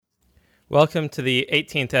Welcome to the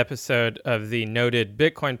 18th episode of the Noted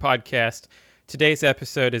Bitcoin Podcast. Today's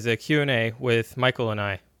episode is a Q&A with Michael and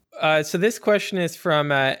I. So this question is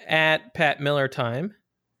from at Pat Miller Time,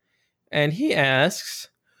 and he asks,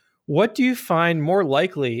 what do you find more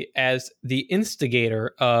likely as the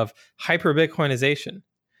instigator of hyper-Bitcoinization?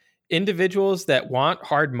 Individuals that want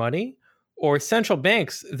hard money or central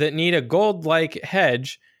banks that need a gold-like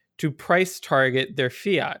hedge to price target their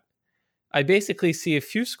fiat? I basically see a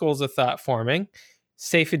few schools of thought forming.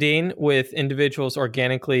 Saifedean with individuals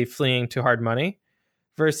organically fleeing to hard money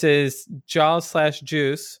versus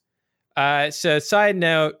Jaws/Juice. So side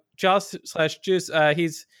note, Jaws/Juice,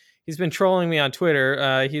 he's been trolling me on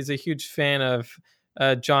Twitter. He's a huge fan of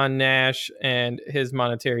John Nash and his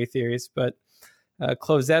monetary theories, but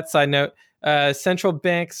close that side note. Central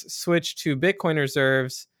banks switch to Bitcoin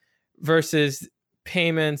reserves versus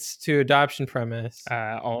payments to adoption premise.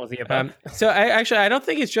 All of the above. So I don't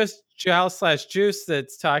think it's just Jaws/Juice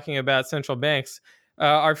that's talking about central banks.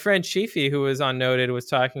 Our friend Chiefy, who was on Noted, was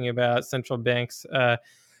talking about central banks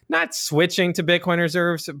not switching to Bitcoin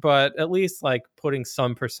reserves, but at least like putting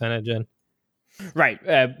some percentage in. Right.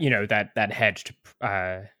 That hedged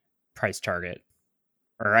price target,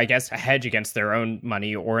 or I guess a hedge against their own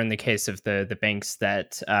money, or in the case of the banks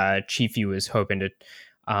that Chiefy was hoping to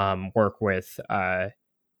work with,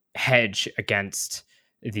 hedge against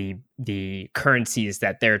the currencies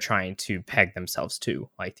that they're trying to peg themselves to,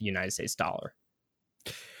 like the United States dollar.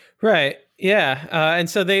 Right. Yeah. And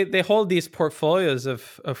so they hold these portfolios of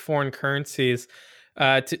foreign currencies.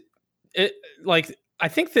 I think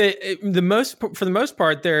that for the most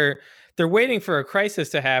part, they're waiting for a crisis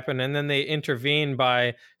to happen, and then they intervene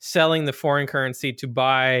by selling the foreign currency to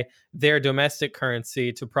buy their domestic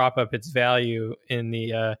currency to prop up its value in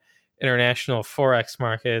the international forex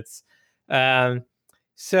markets.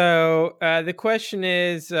 So the question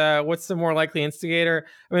is, what's the more likely instigator?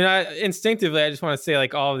 I mean, instinctively, I just want to say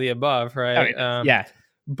like all of the above, right? Yeah.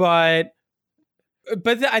 But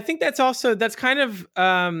I think that's kind of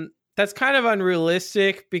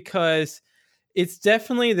unrealistic, because it's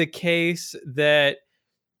definitely the case that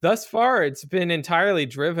thus far it's been entirely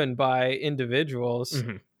driven by individuals.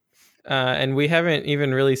 Mm-hmm. And we haven't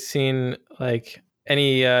even really seen like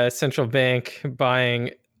any central bank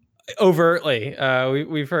buying overtly.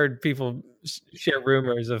 We've heard people share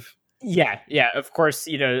rumors of. Yeah. Of course,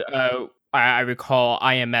 I recall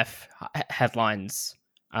IMF headlines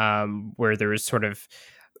where there was sort of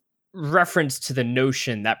reference to the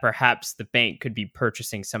notion that perhaps the bank could be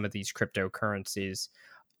purchasing some of these cryptocurrencies.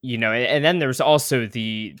 And then there's also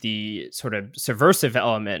the sort of subversive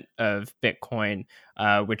element of Bitcoin,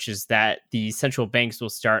 which is that the central banks will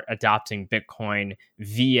start adopting Bitcoin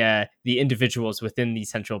via the individuals within the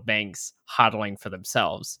central banks hodling for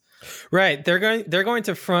themselves. Right. They're going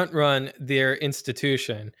to front run their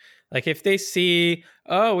institution. Like if they see,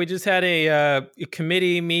 we just had a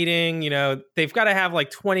committee meeting, they've got to have like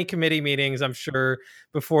 20 committee meetings, I'm sure,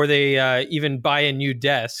 before they even buy a new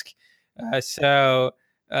desk. So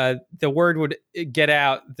the word would get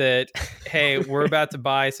out that, hey, we're about to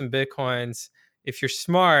buy some Bitcoins. If you're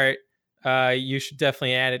smart, you should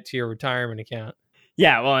definitely add it to your retirement account.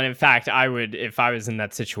 Yeah, well, and in fact, if I was in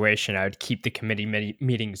that situation, I would keep the committee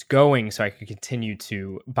meetings going so I could continue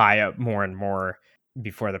to buy up more and more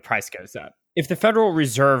before the price goes up. If the Federal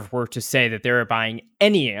Reserve were to say that they were buying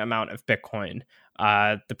any amount of Bitcoin,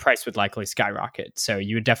 the price would likely skyrocket. So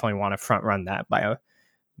you would definitely want to front run that by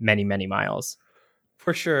many, many miles.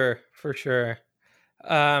 For sure.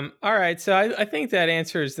 All right. So I think that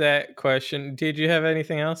answers that question. Did you have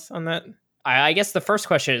anything else on that? I guess the first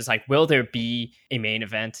question is like, will there be a main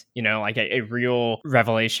event, like a real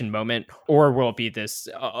revelation moment, or will it be this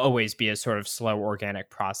always be a sort of slow organic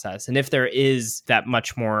process? And if there is that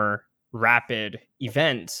much more rapid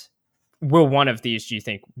event, will one of these, do you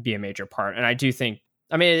think, be a major part? And I do think,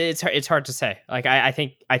 I mean, it's hard to say. Like, I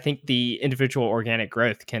think the individual organic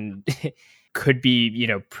growth could be,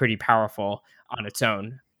 pretty powerful on its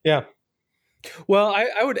own. Yeah. Well,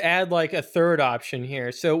 I would add like a third option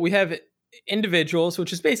here. So we have individuals,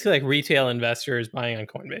 which is basically like retail investors buying on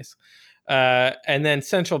Coinbase, and then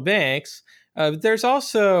central banks. There's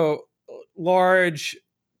also large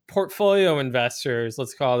portfolio investors,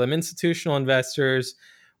 let's call them institutional investors,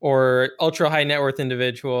 or ultra high net worth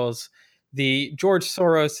individuals, the George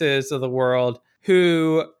Soroses of the world,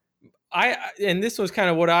 who and this was kind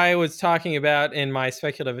of what I was talking about in my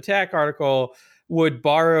speculative attack article, would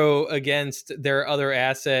borrow against their other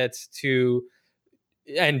assets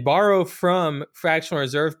and borrow from fractional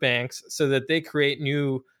reserve banks so that they create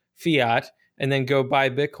new fiat and then go buy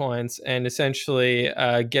Bitcoins and essentially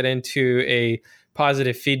get into a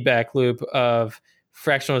positive feedback loop of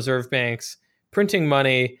fractional reserve banks printing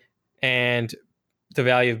money and the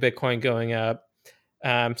value of Bitcoin going up.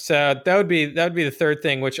 So that would be the third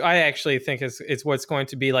thing, which I actually think is what's going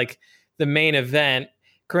to be like the main event.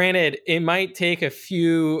 Granted, it might take a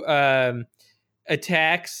few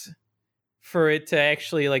attacks for it to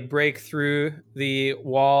actually like break through the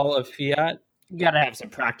wall of fiat. You got to have some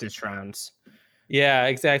practice rounds. Yeah,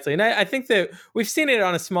 exactly. And I think that we've seen it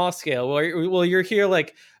on a small scale. Well, you're here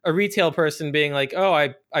like a retail person being like, oh,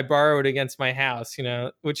 I borrowed against my house,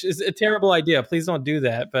 which is a terrible idea. Please don't do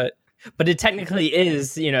that. But it technically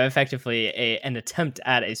is, effectively an attempt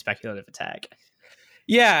at a speculative attack.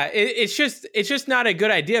 Yeah, it's just not a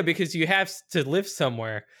good idea because you have to live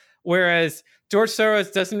somewhere. Whereas George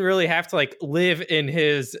Soros doesn't really have to like live in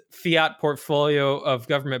his fiat portfolio of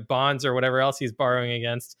government bonds or whatever else he's borrowing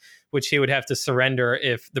against, which he would have to surrender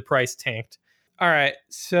if the price tanked. All right,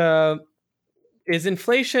 so is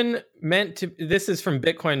inflation meant to? This is from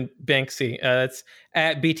Bitcoin Banksy. It's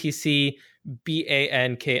at BTC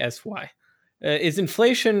BANKSY. Is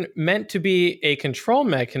inflation meant to be a control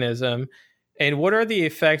mechanism? And what are the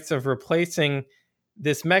effects of replacing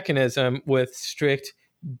this mechanism with strict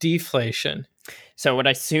deflation? So what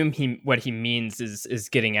I assume what he means is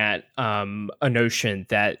getting at a notion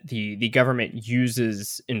that the government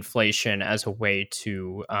uses inflation as a way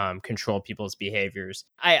to control people's behaviors.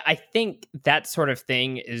 I think that sort of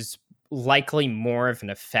thing is likely more of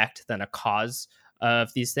an effect than a cause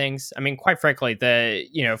of these things. I mean, quite frankly,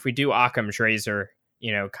 if we do Occam's razor,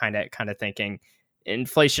 kind of thinking,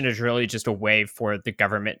 inflation is really just a way for the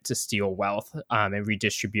government to steal wealth and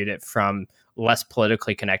redistribute it from less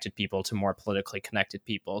politically connected people to more politically connected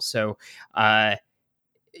people. So, if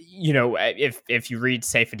you read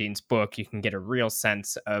Saifedean's book, you can get a real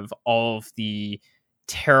sense of all of the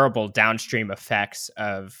terrible downstream effects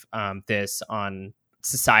of this on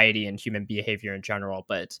society and human behavior in general.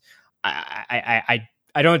 But I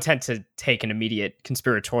don't tend to take an immediate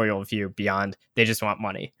conspiratorial view beyond they just want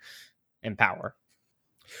money and power.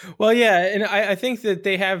 Well, yeah, and I think that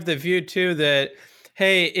they have the view too that,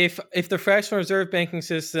 hey, if the fractional reserve banking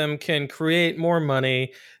system can create more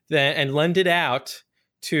money and lend it out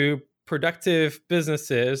to productive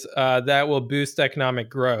businesses, that will boost economic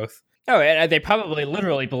growth. Oh, and they probably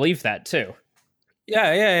literally believe that too.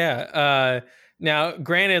 Yeah. Now,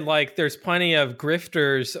 granted, like there's plenty of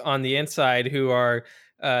grifters on the inside who are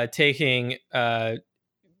taking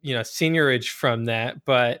seigniorage from that,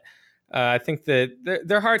 but I think that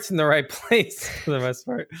their heart's in the right place for the most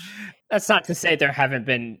part. That's not to say there haven't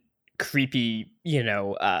been creepy,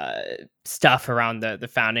 stuff around the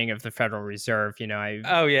founding of the Federal Reserve.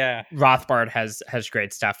 Rothbard has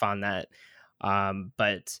great stuff on that.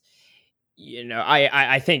 But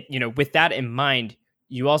I think with that in mind,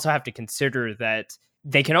 you also have to consider that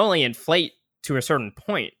they can only inflate to a certain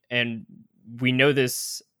point, and we know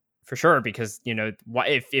this for sure, because,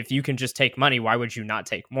 if you can just take money, why would you not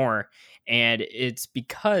take more? And it's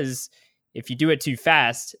because if you do it too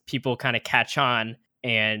fast, people kind of catch on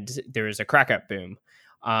and there's a crack up boom.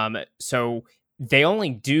 So they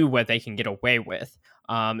only do what they can get away with.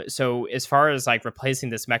 So as far as like replacing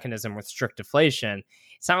this mechanism with strict deflation,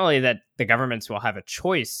 it's not really that the governments will have a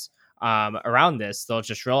choice around this. They'll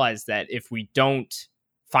just realize that if we don't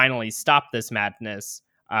finally stop this madness,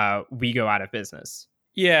 we go out of business.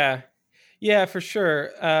 Yeah, for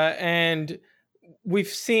sure. And we've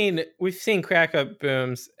seen crack up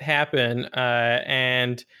booms happen,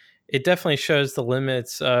 and it definitely shows the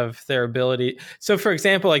limits of their ability. So, for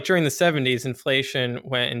example, like during the 70s, inflation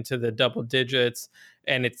went into the double digits,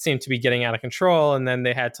 and it seemed to be getting out of control. And then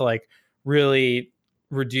they had to like really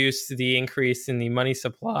reduce the increase in the money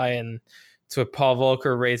supply, and so Paul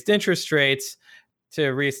Volcker raised interest rates to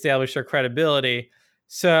reestablish their credibility.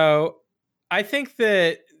 So I think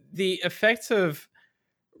that the effects of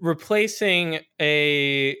replacing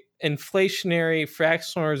a inflationary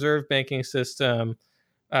fractional reserve banking system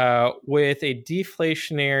with a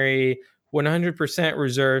deflationary 100%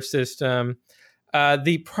 reserve system,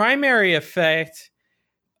 the primary effect,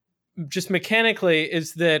 just mechanically,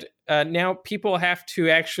 is that now people have to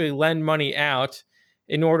actually lend money out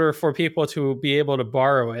in order for people to be able to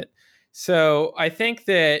borrow it. So I think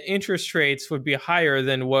that interest rates would be higher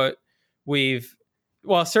than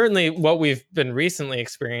certainly what we've been recently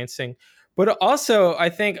experiencing, but also I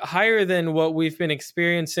think higher than what we've been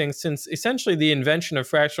experiencing since essentially the invention of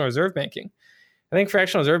fractional reserve banking. I think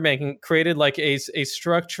fractional reserve banking created like a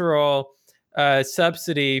structural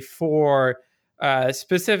subsidy for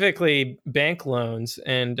specifically bank loans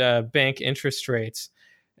and bank interest rates.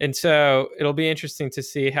 And so it'll be interesting to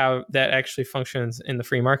see how that actually functions in the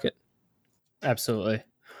free market. Absolutely.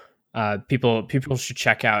 People should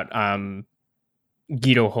check out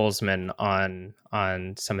Guido Holzman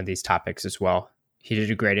on some of these topics as well. He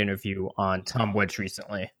did a great interview on Tom Woods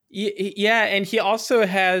recently. Yeah, and he also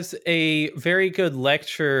has a very good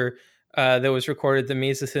lecture that was recorded at the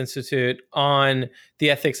Mises Institute on the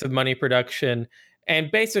ethics of money production.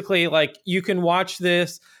 And basically, like, you can watch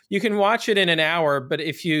this, you can watch it in an hour, but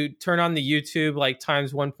if you turn on the YouTube like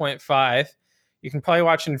times 1.5, you can probably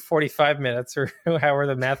watch in 45 minutes or however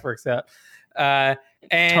the math works out. And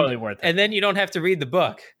Totally worth it. And then you don't have to read the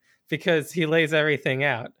book because he lays everything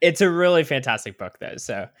out. It's a really fantastic book, though.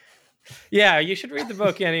 So yeah, you should read the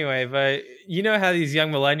book anyway. But you know how these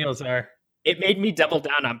young millennials are. It made me double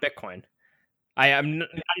down on Bitcoin. I'm not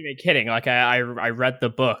even kidding. Like I read the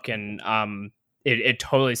book, and it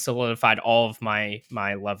totally solidified all of my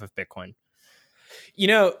love of Bitcoin. You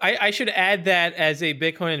know, I should add that as a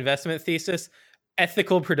Bitcoin investment thesis: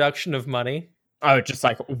 ethical production of money. Oh, just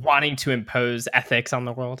like wanting to impose ethics on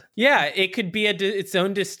the world. Yeah, it could be its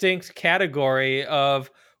own distinct category of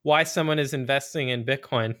why someone is investing in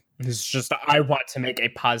Bitcoin. It's just, I want to make a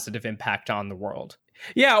positive impact on the world.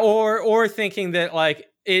 Yeah, or thinking that like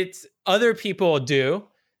it's other people do,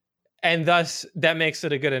 and thus that makes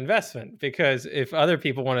it a good investment, because if other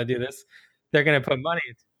people want to do this, they're going to put money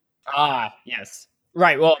into it. Ah, yes.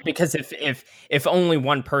 Right. Well, because if only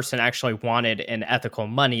one person actually wanted an ethical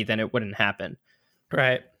money, then it wouldn't happen.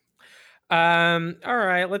 Right. All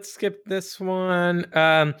right, let's skip this one.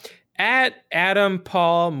 At Adam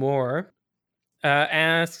Paul Moore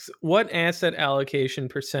asks, what asset allocation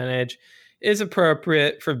percentage is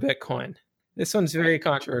appropriate for Bitcoin? This one's very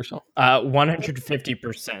controversial.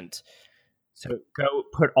 150%. So go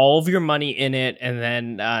put all of your money in it, and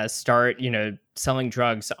then start, selling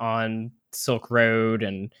drugs on Silk Road,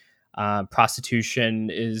 and prostitution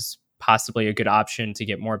is possibly a good option to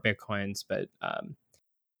get more Bitcoins, but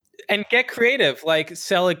and get creative, like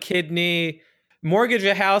sell a kidney, mortgage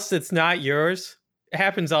a house that's not yours. It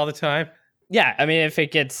happens all the time. Yeah, I mean, if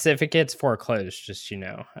it gets foreclosed,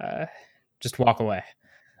 just walk away.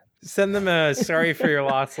 Send them a sorry for your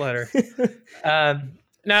loss letter.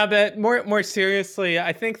 No, but more seriously,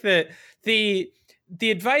 I think that the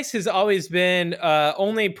advice has always been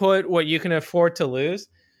only put what you can afford to lose,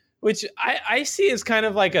 which I see as kind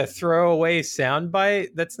of like a throwaway soundbite.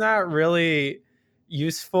 That's not really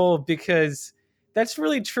useful, because that's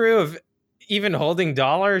really true of even holding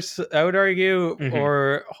dollars, I would argue,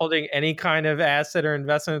 or holding any kind of asset or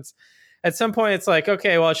investments. At some point, it's like,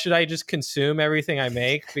 okay, well, should I just consume everything I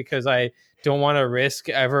make because I don't want to risk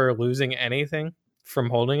ever losing anything from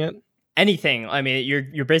holding it? Anything. I mean,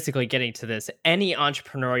 you're basically getting to this. Any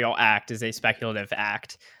entrepreneurial act is a speculative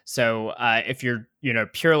act. So if you're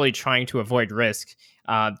purely trying to avoid risk,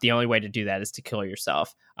 the only way to do that is to kill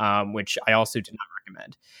yourself, which I also do not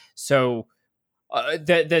recommend. So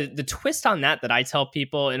the twist on that I tell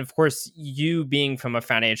people, and of course, you being from a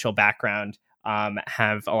financial background,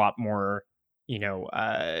 have a lot more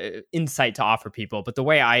insight to offer people. But the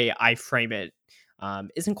way I frame it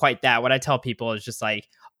isn't quite that. What I tell people is just like,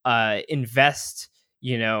 invest,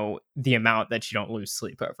 the amount that you don't lose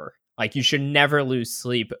sleep over. Like, you should never lose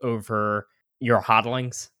sleep over your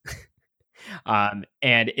hodlings. And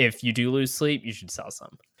if you do lose sleep, you should sell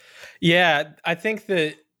some. Yeah, I think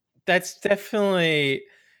that's definitely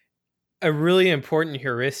a really important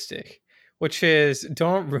heuristic, which is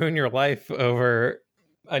don't ruin your life over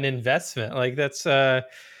an investment. Like, that's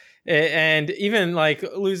and even like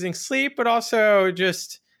losing sleep, but also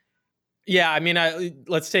just, yeah, I mean,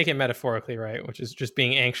 let's take it metaphorically, right? Which is just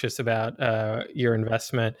being anxious about your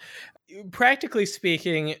investment. Practically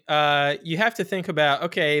speaking, you have to think about,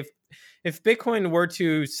 okay, if Bitcoin were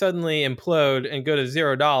to suddenly implode and go to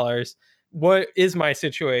 $0, what is my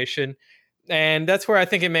situation? And that's where I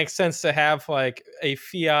think it makes sense to have like a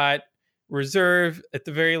fiat reserve, at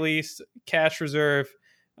the very least, cash reserve,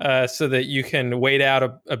 so that you can wait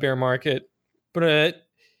out a bear market. But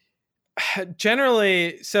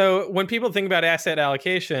generally, so when people think about asset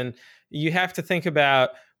allocation, you have to think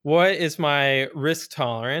about, what is my risk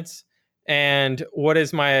tolerance and what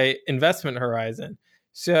is my investment horizon?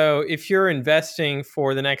 So if you're investing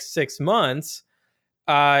for the next 6 months,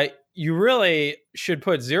 you really should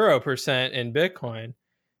put 0% in Bitcoin,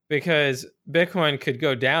 because Bitcoin could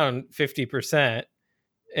go down 50%,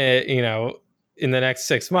 in the next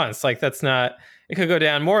 6 months. Like, that's not, it could go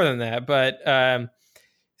down more than that. But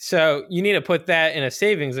so you need to put that in a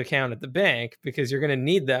savings account at the bank, because you're going to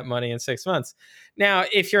need that money in 6 months. Now,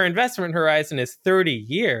 if your investment horizon is 30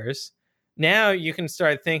 years, now you can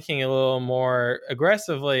start thinking a little more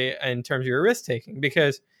aggressively in terms of your risk taking,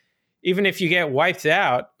 because even if you get wiped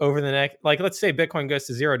out over the next, like let's say Bitcoin goes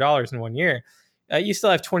to $0 in 1 year, you still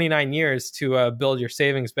have 29 years to build your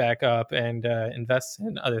savings back up and invest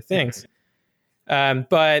in other things.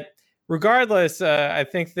 But regardless, I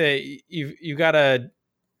think that you got to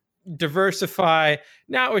diversify,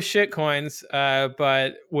 not with shit coins,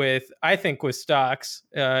 but I think with stocks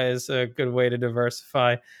is a good way to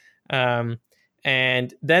diversify.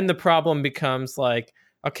 And then the problem becomes like,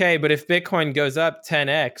 okay, but if Bitcoin goes up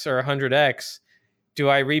 10x or 100x, do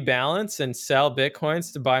I rebalance and sell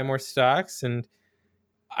Bitcoins to buy more stocks? And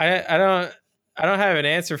I don't have an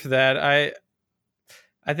answer for that.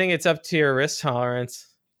 I think it's up to your risk tolerance.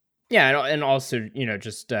 Yeah, and also,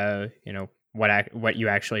 just what you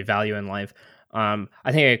actually value in life. I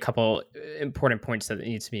think a couple important points that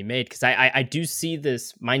need to be made, because I do see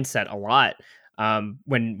this mindset a lot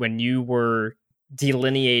when you were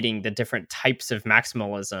delineating the different types of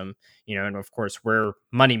maximalism, and of course we're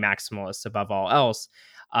money maximalists above all else.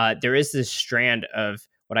 There is this strand of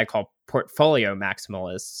what I call portfolio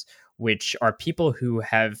maximalists, which are people who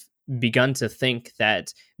have begun to think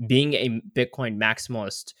that being a Bitcoin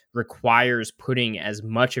maximalist requires putting as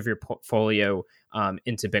much of your portfolio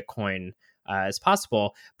into Bitcoin as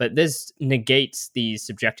possible. But this negates the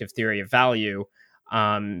subjective theory of value.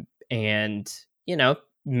 And,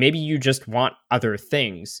 maybe you just want other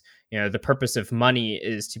things. The purpose of money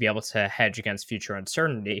is to be able to hedge against future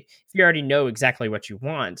uncertainty. If you already know exactly what you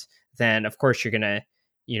want, then of course you're going to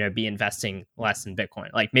be investing less in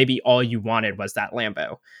Bitcoin. Like maybe all you wanted was that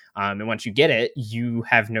Lambo. And once you get it, you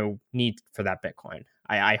have no need for that Bitcoin.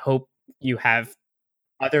 I hope you have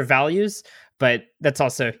other values, but that's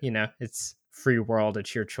also, it's free world.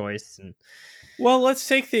 It's your choice. And well, let's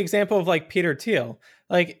take the example of like Peter Thiel.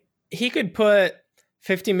 Like he could put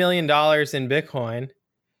 $50 million in Bitcoin.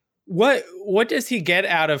 What does he get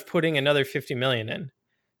out of putting another 50 million in?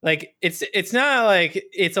 Like it's not like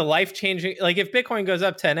it's a life-changing, like if Bitcoin goes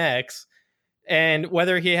up 10x and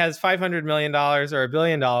whether he has $500 million or $1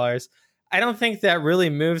 billion, I don't think that really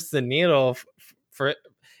moves the needle for it.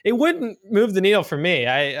 Wouldn't move the needle for me.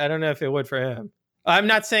 I don't know if it would for him. I'm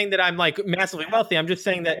not saying that I'm like massively wealthy. I'm just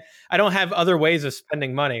saying that I don't have other ways of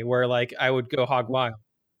spending money where like I would go hog wild.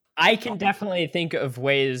 I can definitely think of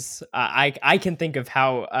ways. I can think of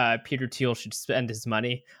how Peter Thiel should spend his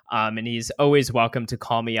money, and he's always welcome to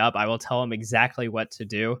call me up. I will tell him exactly what to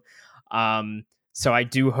do. So I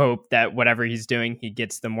do hope that whatever he's doing, he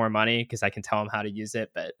gets the more money because I can tell him how to use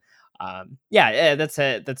it. But yeah, that's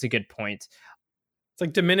a good point. It's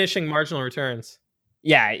like diminishing marginal returns.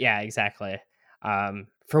 Yeah, exactly.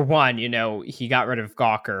 For one, he got rid of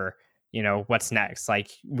Gawker. What's next?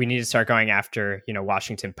 Like we need to start going after,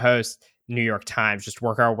 Washington Post, New York Times, just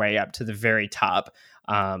work our way up to the very top.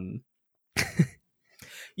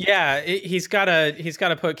 Yeah, he's got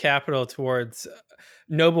to put capital towards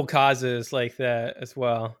noble causes like that as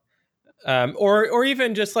well. Or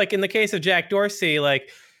even just like in the case of Jack Dorsey, like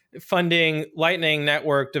funding Lightning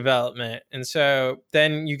Network development. And so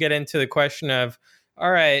then you get into the question of,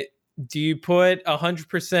 all right, do you put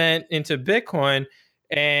 100% into Bitcoin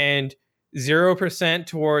and 0%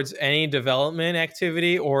 towards any development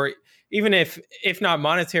activity, or even if not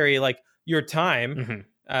monetary, like your time?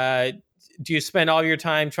 Mm-hmm. Do you spend all your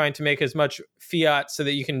time trying to make as much fiat so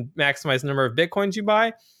that you can maximize the number of Bitcoins you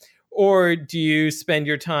buy? Or do you spend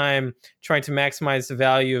your time trying to maximize the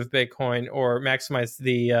value of Bitcoin or maximize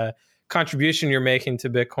the contribution you're making to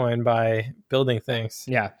Bitcoin by building things?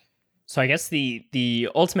 Yeah. So I guess the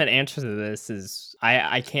ultimate answer to this is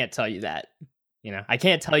I can't tell you that. I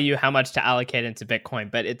can't tell you how much to allocate into Bitcoin,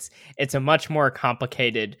 but it's a much more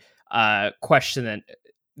complicated question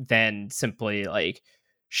than simply like,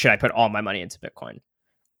 should I put all my money into Bitcoin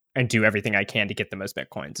and do everything I can to get the most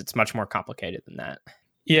Bitcoins? It's much more complicated than that.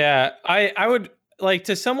 Yeah, I would like,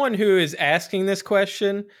 to someone who is asking this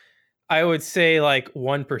question, I would say like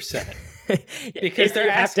 1%. Because they're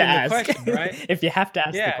asking the question, right? If you have to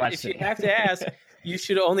ask the question. If you have to ask, you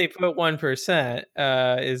should only put 1%.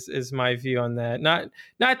 Is my view on that.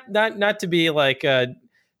 Not to be like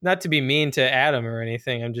not to be mean to Adam or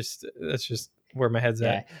anything. That's just where my head's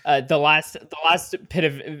at. The last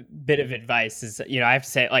bit of advice is, I have to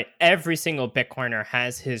say, like every single Bitcoiner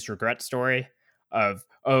has his regret story of,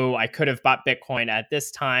 oh, I could have bought Bitcoin at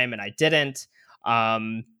this time and I didn't.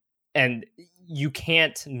 And you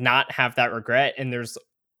can't not have that regret. And there's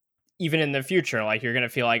even in the future, like you're going to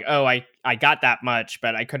feel like, oh, I got that much,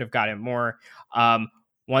 but I could have gotten more.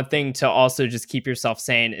 One thing to also just keep yourself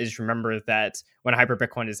sane is remember that when hyper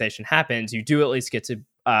Bitcoinization happens, you do at least get to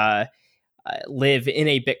live in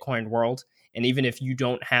a Bitcoin world. And even if you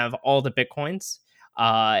don't have all the Bitcoins,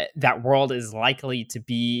 that world is likely to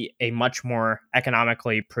be a much more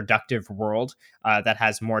economically productive world that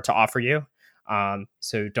has more to offer you.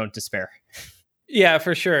 So don't despair. Yeah,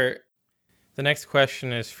 for sure. The next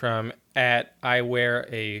question is from at I wear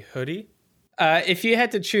a hoodie. If you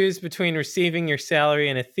had to choose between receiving your salary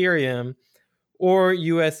in Ethereum or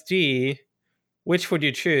USD, which would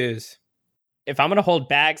you choose? If I'm going to hold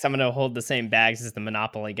bags, I'm going to hold the same bags as the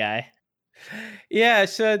Monopoly guy. Yeah,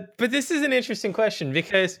 so, but this is an interesting question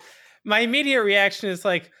because my immediate reaction is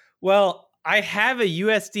like, well, I have a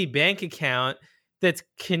USD bank account that's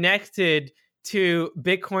connected to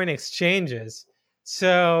Bitcoin exchanges.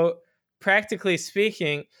 So, practically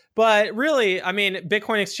speaking, but really, I mean,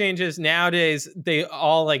 Bitcoin exchanges nowadays, they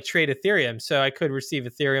all like trade Ethereum. So, I could receive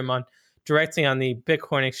Ethereum directly on the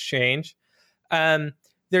Bitcoin exchange.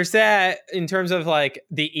 There's that in terms of like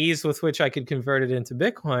the ease with which I could convert it into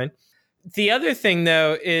Bitcoin. The other thing,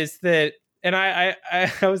 though, is that, and I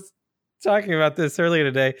was talking about this earlier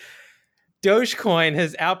today, Dogecoin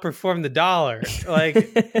has outperformed the dollar. Like,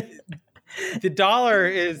 the dollar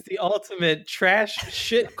is the ultimate trash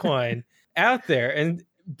shit coin out there. And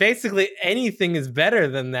basically anything is better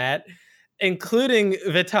than that, including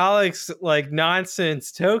Vitalik's like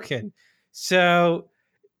nonsense token. So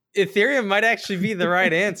Ethereum might actually be the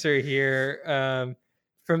right answer here,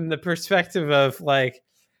 from the perspective of like,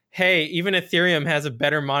 hey, even Ethereum has a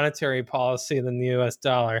better monetary policy than the US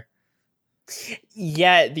dollar.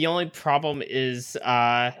 Yeah, the only problem is,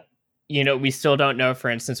 we still don't know, for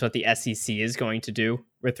instance, what the SEC is going to do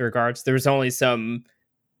with regards. There's only some,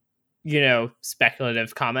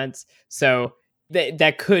 speculative comments. So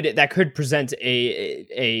that could present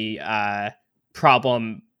a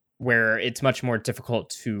problem where it's much more difficult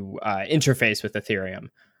to interface with Ethereum.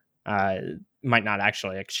 Might not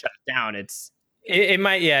actually like shut it down. It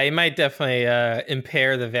might definitely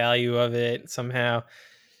impair the value of it somehow.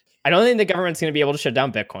 I don't think the government's going to be able to shut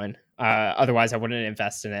down Bitcoin. Otherwise, I wouldn't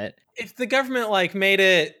invest in it. If the government like made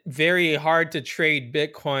it very hard to trade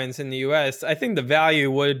Bitcoins in the US, I think the value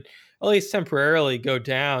would at least temporarily go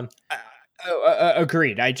down.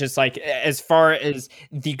 Agreed. I just like, as far as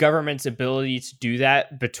the government's ability to do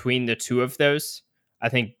that between the two of those, I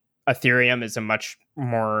think Ethereum is a much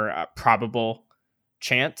more probable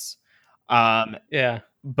chance. Yeah.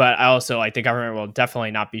 But I also like the government will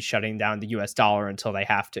definitely not be shutting down the US dollar until they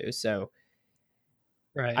have to. So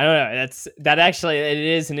right. I don't know. It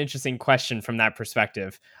is an interesting question from that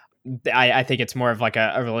perspective. I think it's more of like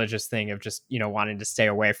a religious thing of just, wanting to stay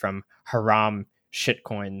away from haram shit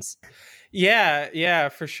coins. Yeah,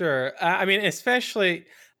 for sure. I mean, especially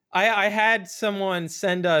I had someone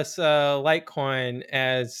send us Litecoin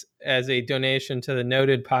as a donation to the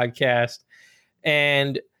Noted podcast,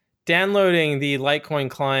 and downloading the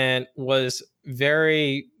Litecoin client was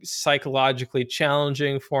very psychologically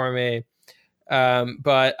challenging for me.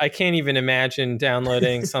 But I can't even imagine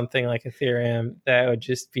downloading something like Ethereum. That would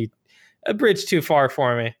just be a bridge too far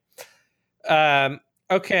for me.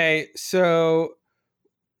 Okay, so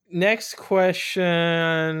next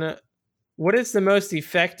question. What is the most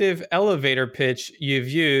effective elevator pitch you've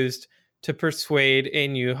used to persuade a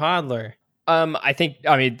new hodler?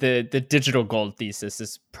 The digital gold thesis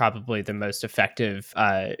is probably the most effective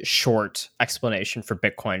short explanation for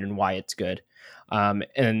Bitcoin and why it's good.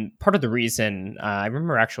 And part of the reason, I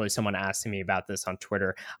remember actually someone asking me about this on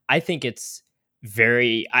Twitter. I think it's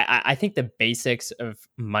I think the basics of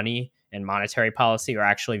money and monetary policy are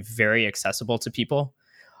actually very accessible to people.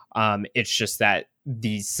 It's just that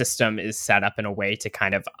the system is set up in a way to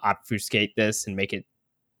kind of obfuscate this and make it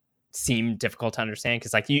seem difficult to understand.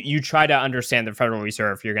 Because like you try to understand the Federal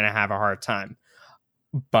Reserve, you're going to have a hard time.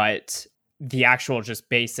 But the actual just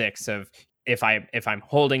basics of if I'm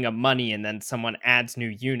holding a money and then someone adds new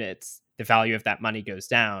units, the value of that money goes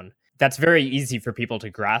down. That's very easy for people to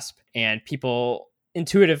grasp, and people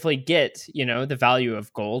intuitively get, the value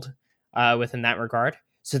of gold within that regard.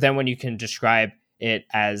 So then when you can describe it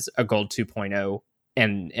as a gold 2.0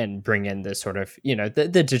 and bring in the sort of,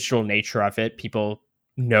 the digital nature of it, people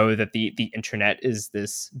know that the internet is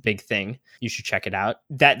this big thing. You should check it out.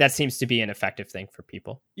 That seems to be an effective thing for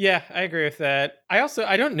people. Yeah, I agree with that.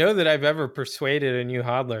 I don't know that I've ever persuaded a new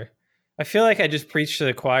hodler. I feel like I just preach to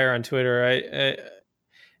the choir on Twitter.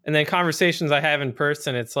 And then conversations I have in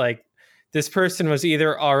person, it's like this person was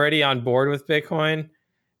either already on board with Bitcoin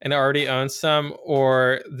and already owns some,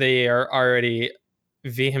 or they are already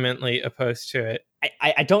vehemently opposed to it.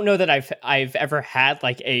 I don't know that I've ever had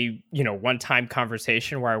like a one-time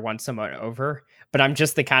conversation where I won someone over, but I'm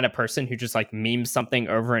just the kind of person who just like memes something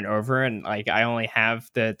over and over, and like I only have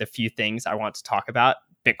the few things I want to talk about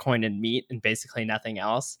Bitcoin and meat and basically nothing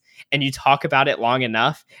else. And you talk about it long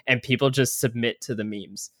enough and people just submit to the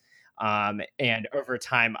memes. And over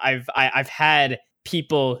time, I've had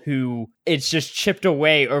people who it's just chipped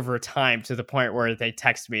away over time to the point where they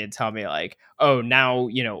text me and tell me like, oh, now,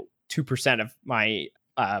 2% of my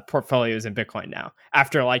portfolio is in Bitcoin now,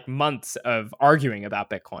 after like months of arguing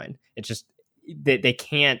about Bitcoin. It's just, they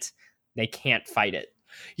can't fight it.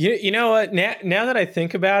 You know what? Now that I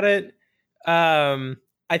think about it,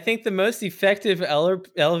 I think the most effective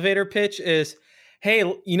elevator pitch is, hey,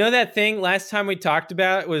 you know that thing last time we talked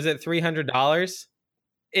about was at $300?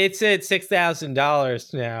 It's at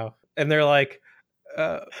 $6,000 now. And they're like,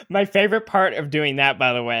 my favorite part of doing that,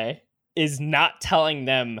 by the way, is not telling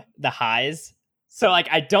them the highs. So like,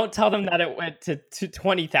 I don't tell them that it went to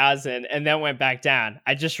 20,000 and then went back down.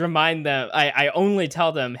 I just remind them, I only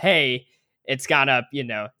tell them, hey, it's gone up,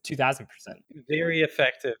 2,000%. Very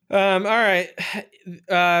effective. All right.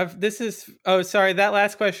 That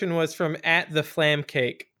last question was from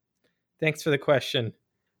 @theflamcake. Thanks for the question.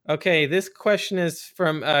 Okay, this question is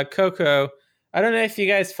from Coco. I don't know if you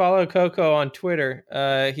guys follow Coco on Twitter.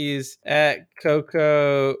 He's at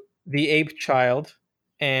Coco the Ape Child,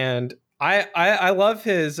 and I love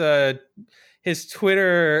his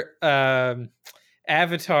Twitter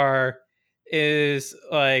avatar is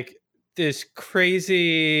like this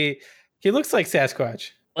crazy. He looks like Sasquatch.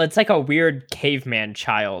 Well, it's like a weird caveman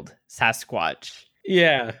child Sasquatch.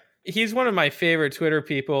 Yeah. He's one of my favorite Twitter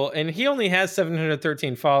people, and he only has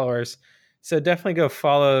 713 followers. So definitely go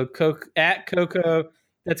follow at Coco.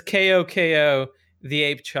 That's KOKO, the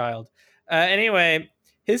Ape Child. Anyway,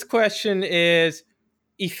 his question is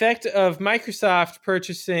effect of Microsoft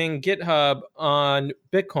purchasing GitHub on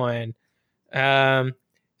Bitcoin.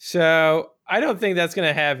 So I don't think that's going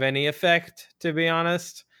to have any effect, to be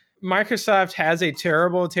honest. Microsoft has a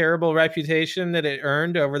terrible, terrible reputation that it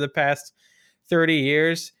earned over the past 30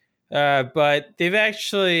 years. But they've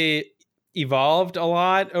actually evolved a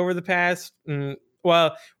lot over the past.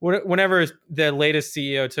 Whenever the latest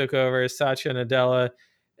CEO took over, Satya Nadella,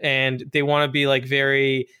 and they want to be like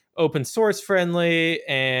very open source friendly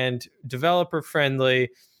and developer friendly.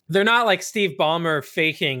 They're not like Steve Ballmer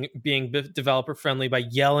faking being developer friendly by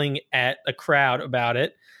yelling at a crowd about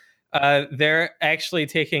it. They're actually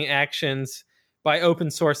taking actions by open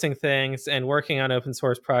sourcing things and working on open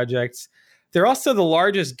source projects. They're also the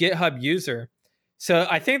largest GitHub user. So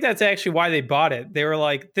I think that's actually why they bought it. They were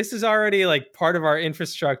like, this is already like part of our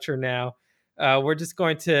infrastructure now. We're just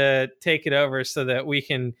going to take it over so that we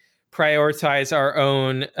can prioritize our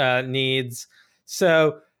own needs.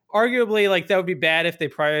 So arguably, like, that would be bad if they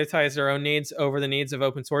prioritize their own needs over the needs of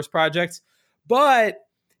open source projects. But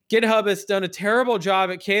GitHub has done a terrible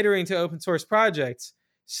job at catering to open source projects.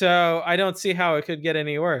 So I don't see how it could get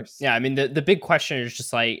any worse. Yeah, I mean, the big question is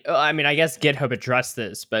just like, I mean, I guess GitHub addressed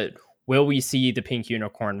this, but will we see the pink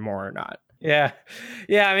unicorn more or not? Yeah.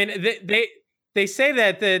 I mean, they say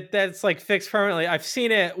that's like fixed permanently. I've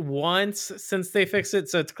seen it once since they fixed it,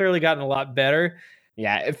 so it's clearly gotten a lot better.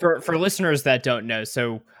 Yeah, for listeners that don't know,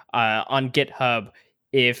 so on GitHub,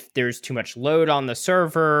 if there's too much load on the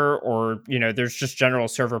server, or there's just general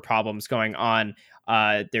server problems going on,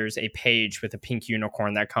 there's a page with a pink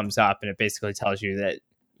unicorn that comes up, and it basically tells you that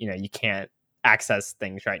you can't access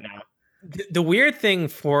things right now. The weird thing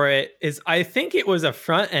for it is, I think it was a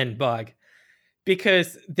front end bug,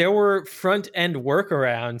 because there were front end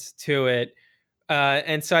workarounds to it,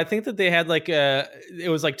 and so I think that they had it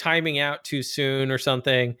was like timing out too soon or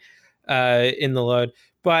something in the load.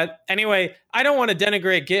 But anyway, I don't want to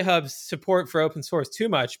denigrate GitHub's support for open source too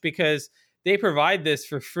much, because they provide this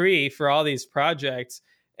for free for all these projects,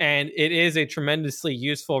 and it is a tremendously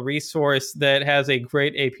useful resource that has a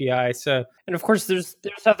great API. So, and of course, there's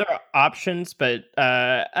other options, but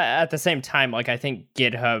at the same time, like, I think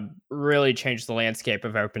GitHub really changed the landscape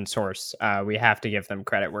of open source. We have to give them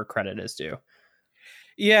credit where credit is due.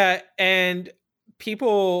 Yeah, and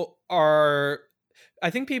I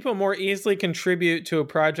think people more easily contribute to a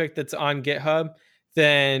project that's on GitHub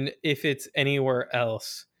than if it's anywhere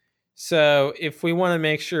else. So if we want to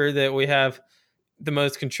make sure that we have the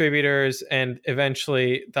most contributors and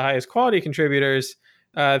eventually the highest quality contributors,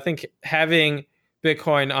 I think having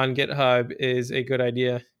Bitcoin on GitHub is a good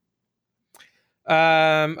idea.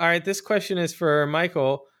 All right, this question is for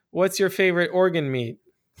Michael. What's your favorite organ meat?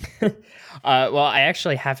 Well, I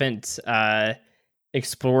actually haven't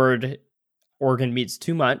explored organ meats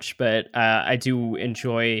too much, but I do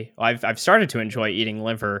enjoy. I've started to enjoy eating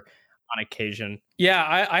liver on occasion.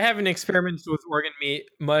 Yeah, I haven't experimented with organ meat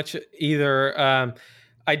much either.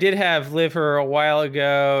 I did have liver a while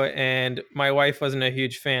ago, and my wife wasn't a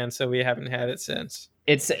huge fan, so we haven't had it since.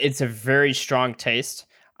 It's a very strong taste.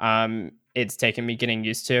 It's taken me getting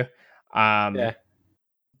used to. Yeah.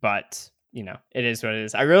 But it is what it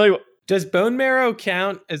is. I really Does bone marrow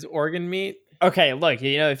count as organ meat? Okay, look,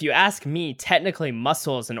 if you ask me, technically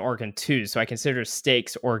muscle is an organ too, so I consider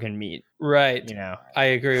steaks organ meat. Right. I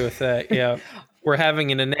agree with that. Yeah. We're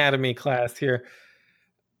having an anatomy class here.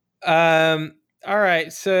 All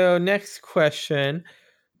right. So next question.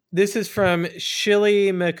 This is from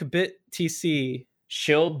Shilly McBitTC.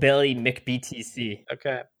 Shillbilly McBTC.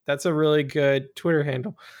 Okay. That's a really good Twitter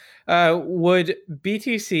handle. Would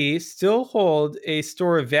BTC still hold a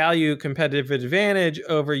store of value competitive advantage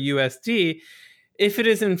over USD if it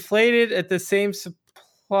is inflated at the same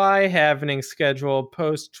supply halvening schedule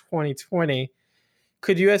post 2020?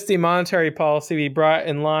 Could USD monetary policy be brought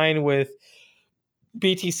in line with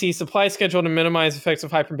BTC supply schedule to minimize effects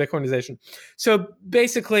of hyper-Bitcoinization? So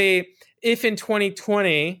basically, if in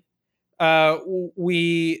 2020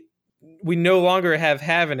 we no longer have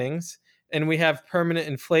halvenings and we have permanent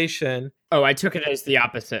inflation. Oh, I took it as the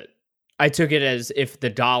opposite. I took it as if the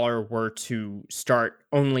dollar were to start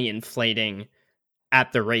only inflating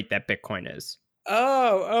at the rate that Bitcoin is.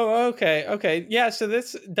 Okay. Yeah, so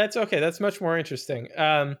that's okay. That's much more interesting.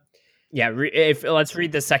 Let's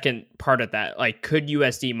read the second part of that. Like, could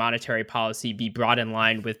USD monetary policy be brought in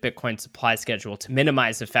line with Bitcoin's supply schedule to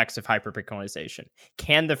minimize effects of hyper-Bitcoinization?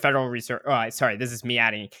 Can the Federal Reserve... Oh, sorry, this is me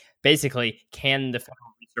adding. Basically, can the Federal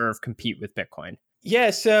Reserve compete with Bitcoin?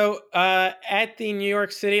 Yeah, so at the New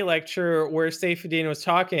York City lecture where Saifedean was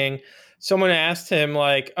talking, someone asked him,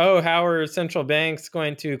 like, oh, how are central banks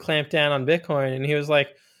going to clamp down on Bitcoin? And he was like,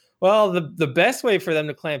 well, the best way for them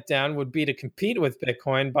to clamp down would be to compete with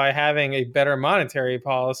Bitcoin by having a better monetary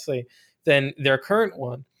policy than their current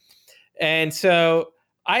one. And so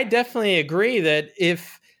I definitely agree that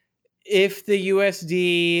if the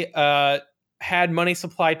USD had money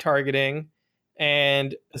supply targeting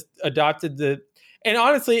and adopted and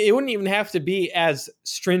honestly, it wouldn't even have to be as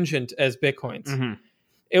stringent as Bitcoin's. Mm-hmm.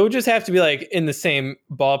 It would just have to be like in the same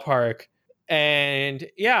ballpark. And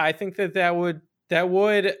yeah, I think that would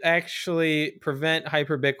actually prevent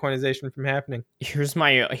hyper-Bitcoinization from happening. Here's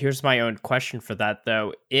my own question for that,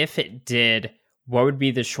 though. If it did, what would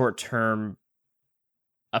be the short-term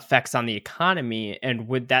effects on the economy, and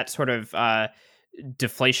would that sort of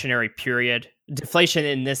deflationary period, deflation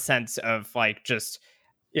in this sense of like just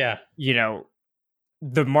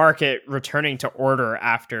the market returning to order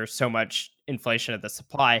after so much inflation of the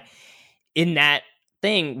supply, in that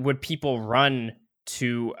thing, would people run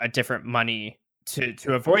to a different money to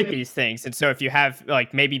avoid these things? And so if you have,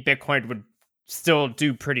 like, maybe Bitcoin would still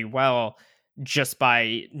do pretty well just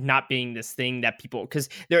by not being this thing that people, because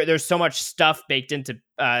there's so much stuff baked into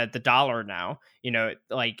the dollar now,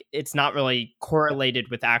 like it's not really correlated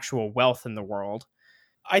with actual wealth in the world.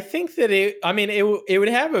 I think that it would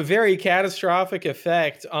have a very catastrophic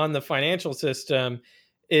effect on the financial system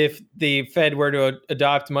if the Fed were to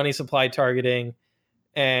adopt money supply targeting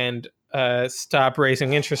and stop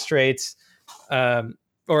raising interest rates, not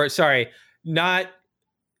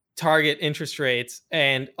target interest rates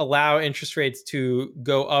and allow interest rates to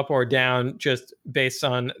go up or down just based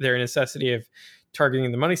on their necessity of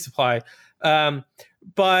targeting the money supply.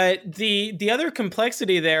 But the other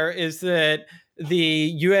complexity there is that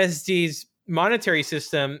the USD's monetary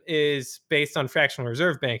system is based on fractional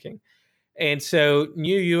reserve banking. And so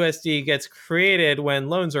new USD gets created when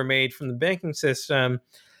loans are made from the banking system.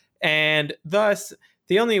 And thus,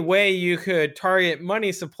 the only way you could target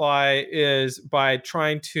money supply is by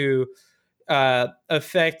trying to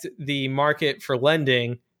affect the market for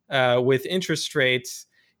lending with interest rates.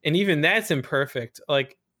 And even that's imperfect.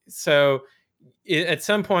 At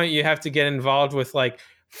some point, you have to get involved with like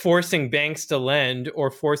forcing banks to lend or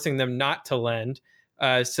forcing them not to lend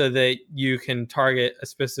so that you can target a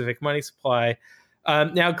specific money supply.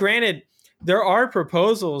 Now, granted, there are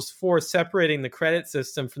proposals for separating the credit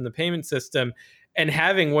system from the payment system and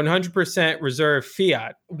having 100% reserve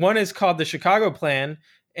fiat. One is called the Chicago Plan.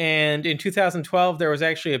 And in 2012, there was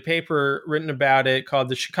actually a paper written about it called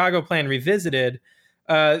the Chicago Plan Revisited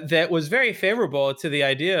that was very favorable to the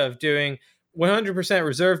idea of doing 100%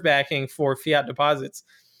 reserve backing for fiat deposits.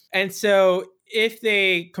 And so if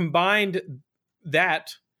they combined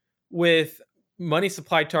that with money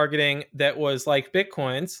supply targeting that was like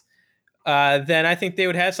Bitcoin's, then I think they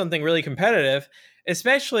would have something really competitive,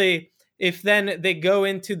 especially if then they go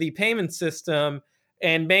into the payment system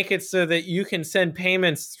and make it so that you can send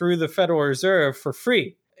payments through the Federal Reserve for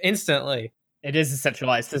free instantly. It is a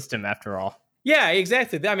centralized system after all. Yeah,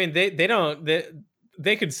 exactly. I mean,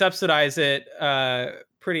 they could subsidize it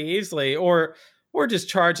pretty easily, or just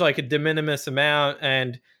charge like a de minimis amount.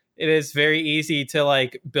 And it is very easy to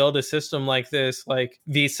like build a system like this, like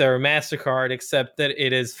Visa or MasterCard, except that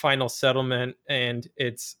it is final settlement and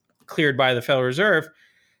it's cleared by the Federal Reserve.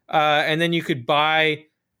 And then you could buy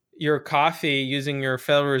your coffee using your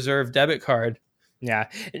Federal Reserve debit card. Yeah.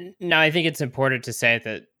 Now, I think it's important to say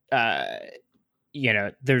that,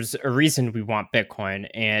 there's a reason we want Bitcoin,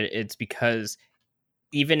 and it's because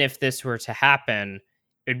even if this were to happen,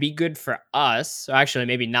 it'd be good for us. So actually,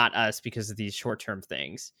 maybe not us because of these short-term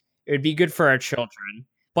things. It would be good for our children,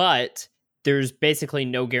 but there's basically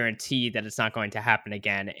no guarantee that it's not going to happen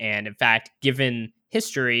again. And in fact, given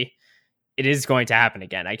history, it is going to happen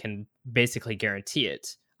again. I can basically guarantee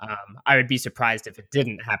it. I would be surprised if it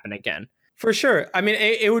didn't happen again. For sure. I mean,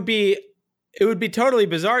 it would be totally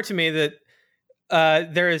bizarre to me that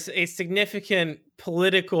there is a significant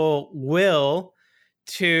political will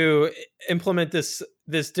to implement this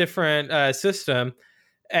different system,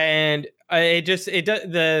 and I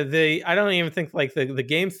don't even think like the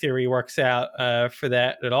game theory works out for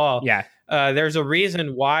that at all. Yeah. There's a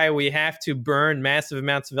reason why we have to burn massive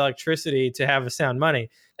amounts of electricity to have a sound money.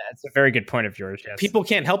 That's a very good point of yours. Yes. People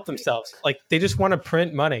can't help themselves. Like they just want to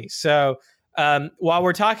print money. So while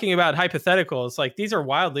we're talking about hypotheticals, like these are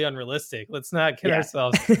wildly unrealistic. Let's not kid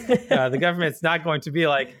ourselves. The government's not going to be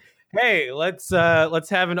like, hey, let's have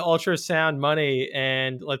an ultrasound money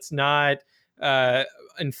and let's not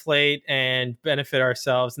inflate and benefit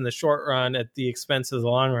ourselves in the short run at the expense of the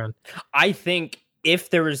long run. I think if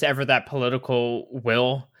there was ever that political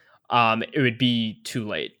will, it would be too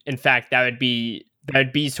late. In fact, that would be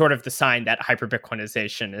sort of the sign that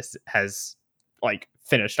hyper-Bitcoinization has like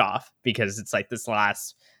finished off, because it's like this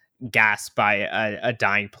last gasp by a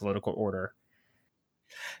dying political order.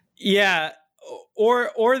 Yeah,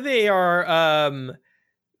 or they are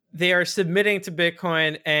submitting to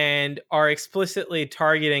Bitcoin and are explicitly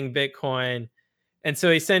targeting Bitcoin, and so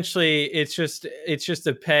essentially it's just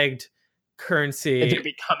a pegged currency. They're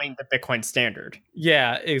becoming the Bitcoin standard.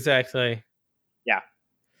 Yeah, exactly. Yeah.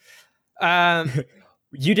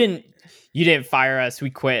 You didn't fire us. We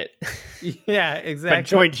quit. Yeah, exactly. But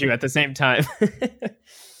joined you at the same time.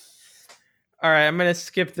 All right, I'm going to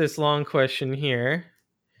skip this long question here.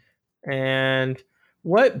 And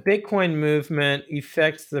what Bitcoin movement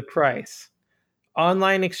affects the price?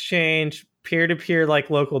 Online exchange, peer-to-peer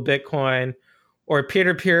like local Bitcoin, or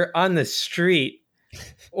peer-to-peer on the street,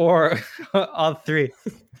 or all three?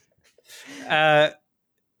 I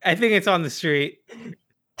think it's on the street.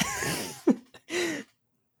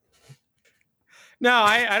 No,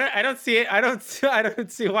 I don't see it. I don't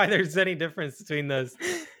see why there's any difference between those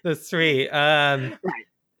three. Right.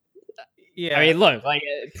 Yeah. I mean, look, like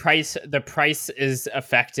the price is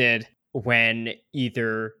affected when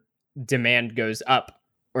either demand goes up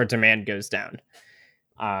or demand goes down.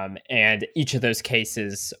 And each of those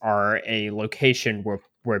cases are a location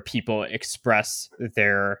where people express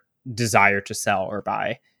their desire to sell or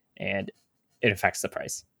buy, and it affects the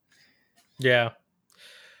price. Yeah.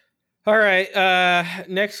 All right.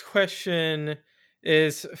 Next question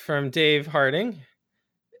is from Dave Harding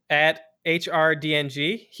at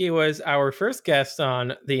HRDNG. He was our first guest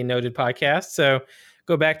on the Noted podcast, so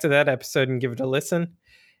go back to that episode and give it a listen.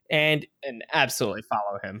 And absolutely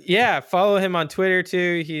follow him. Yeah, follow him on Twitter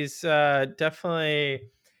too. He's definitely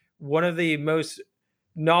one of the most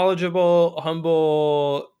knowledgeable,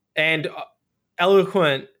 humble, and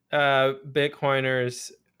eloquent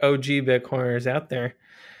Bitcoiners, OG Bitcoiners out there.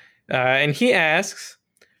 And he asks,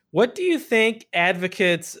 what do you think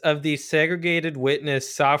advocates of the segregated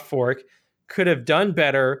witness soft fork could have done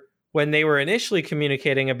better when they were initially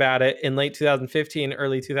communicating about it in late 2015,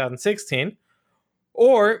 early 2016?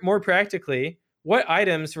 Or more practically, what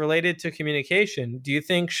items related to communication do you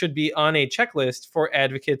think should be on a checklist for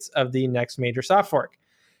advocates of the next major soft fork,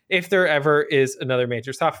 if there ever is another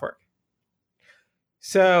major soft fork?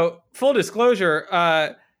 So, full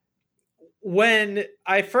disclosure, when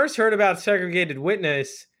I first heard about segregated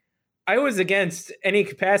witness, I was against any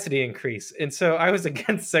capacity increase. And so I was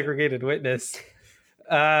against segregated witness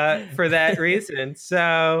for that reason.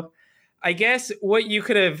 So I guess what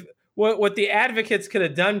the advocates could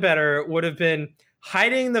have done better would have been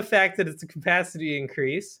hiding the fact that it's a capacity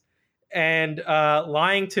increase and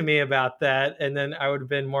lying to me about that. And then I would have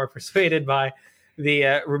been more persuaded by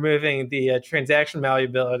the removing the transaction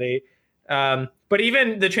malleability. But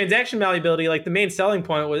even the transaction malleability, like the main selling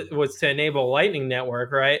point was to enable Lightning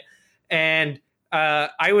Network, right? And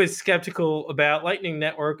I was skeptical about Lightning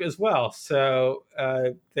Network as well. So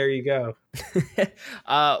there you go.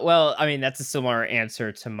 Well, I mean, that's a similar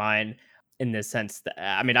answer to mine. in this sense. That,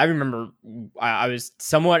 I mean, I remember I was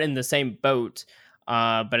somewhat in the same boat,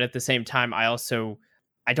 but at the same time, I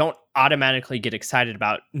don't automatically get excited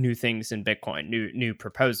about new things in Bitcoin, new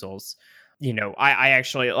proposals. I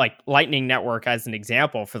actually like Lightning Network as an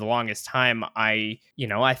example. For the longest time, I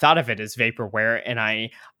thought of it as vaporware, and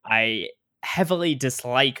I heavily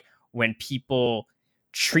dislike when people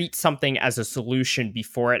treat something as a solution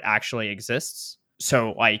before it actually exists.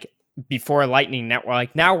 So like before Lightning Network,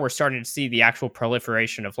 like now we're starting to see the actual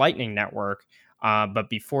proliferation of Lightning Network. But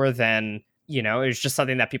before then, it was just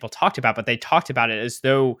something that people talked about, but they talked about it as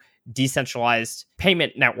though decentralized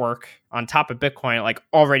payment network on top of Bitcoin like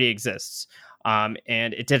already exists. And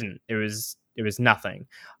it didn't. It was nothing.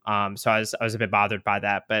 So I was a bit bothered by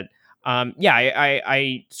that. But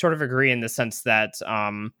I sort of agree in the sense that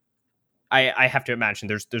I have to imagine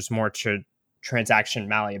there's more to transaction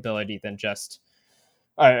malleability than just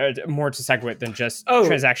more to SegWit than just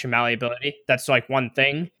transaction malleability. That's like one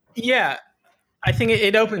thing. Yeah. I think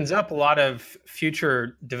it opens up a lot of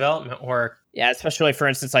future development work. Yeah, especially for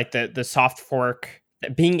instance, like the soft fork,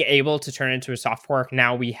 being able to turn into a soft fork.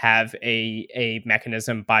 Now we have a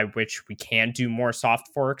mechanism by which we can do more soft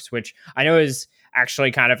forks, which I know is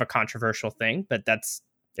actually kind of a controversial thing, but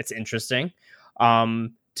it's interesting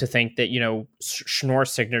to think that, Schnorr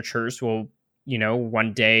signatures will,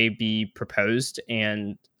 one day be proposed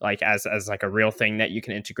and like as like a real thing that you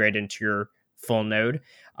can integrate into your full node.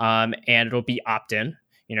 And it'll be opt-in,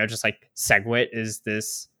 just like SegWit is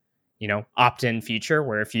this, opt-in feature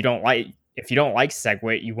where if you don't like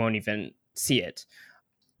SegWit, you won't even see it.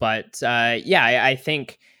 But I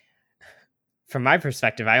think from my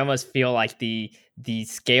perspective, I almost feel like the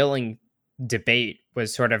scaling debate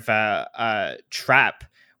was sort of a trap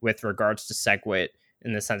with regards to SegWit,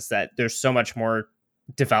 in the sense that there's so much more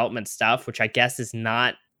development stuff, which I guess is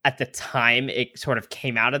not at the time it sort of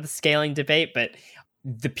came out of the scaling debate, but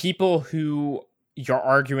the people who you're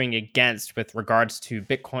arguing against with regards to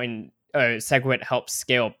Bitcoin, SegWit helps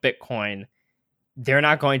scale Bitcoin, they're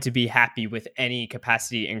not going to be happy with any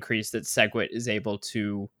capacity increase that SegWit is able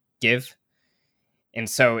to give. And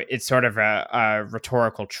so it's sort of a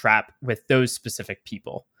rhetorical trap with those specific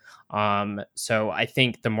people. So I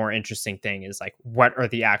think the more interesting thing is like, what are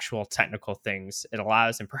the actual technical things it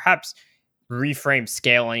allows, and perhaps reframe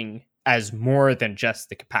scaling as more than just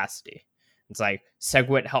the capacity. It's like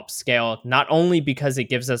SegWit helps scale not only because it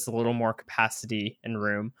gives us a little more capacity and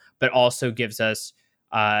room, but also gets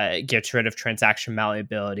rid of transaction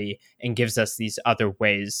malleability and gives us these other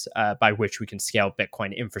ways by which we can scale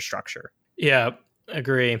Bitcoin infrastructure. Yeah,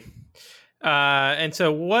 agree. And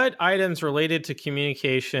so what items related to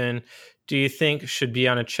communication do you think should be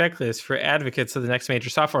on a checklist for advocates of the next major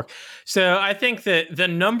soft fork? So I think that the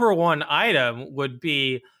number one item would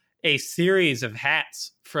be a series of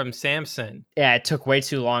hats from Samson. Yeah, it took way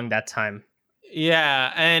too long that time.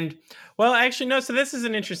 Yeah, and well, actually, no. So this is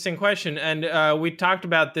an interesting question, and we talked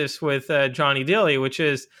about this with Johnny Dilly, which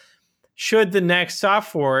is, should the next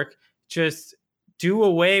soft fork just do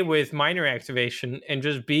away with miner activation and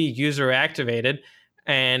just be user activated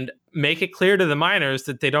and make it clear to the miners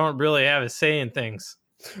that they don't really have a say in things?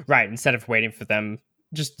 Right, instead of waiting for them,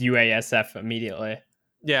 just UASF immediately.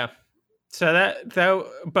 Yeah. So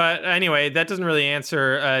but anyway, that doesn't really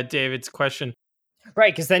answer David's question.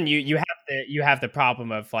 Right, because then you have the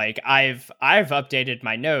problem of like, I've updated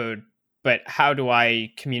my node, but how do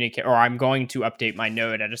I communicate? Or I'm going to update my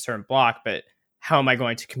node at a certain block, but how am I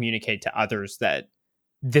going to communicate to others that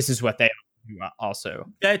this is what they do also?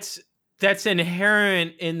 That's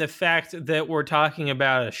inherent in the fact that we're talking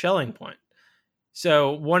about a Schelling point.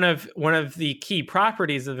 So one of the key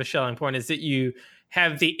properties of a Schelling point is that you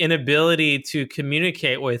have the inability to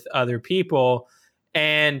communicate with other people.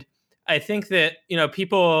 And I think that,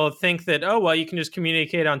 people think that, oh, well, you can just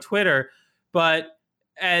communicate on Twitter. But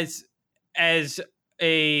as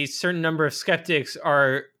a certain number of skeptics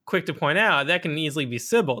are quick to point out, that can easily be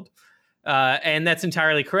Sybiled. And that's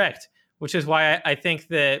entirely correct, which is why I think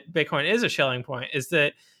that Bitcoin is a Schelling point, is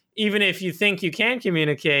that even if you think you can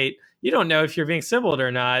communicate, you don't know if you're being Sybiled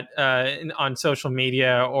or not on social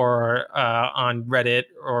media or on Reddit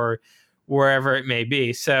or wherever it may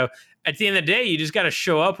be. So at the end of the day, you just got to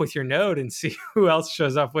show up with your node and see who else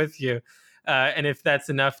shows up with you. And if that's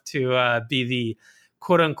enough to be the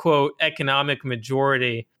quote unquote economic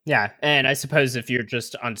majority. Yeah. And I suppose if you're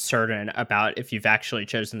just uncertain about if you've actually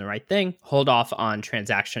chosen the right thing, hold off on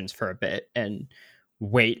transactions for a bit and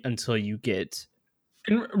wait until you get...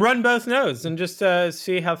 And run both nodes and just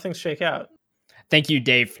see how things shake out. Thank you,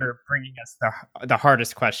 Dave, for bringing us the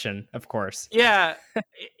hardest question, of course. Yeah.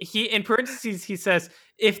 He, in parentheses, he says,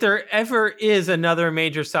 if there ever is another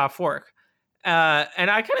major soft fork.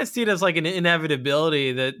 And I kind of see it as like an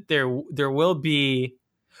inevitability that there will be.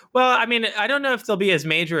 Well, I mean, I don't know if they'll be as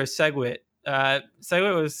major as SegWit.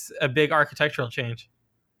 SegWit was a big architectural change.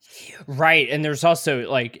 Right. And there's also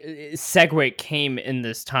like SegWit came in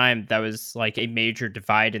this time that was like a major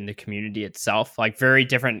divide in the community itself, like very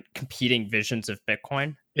different competing visions of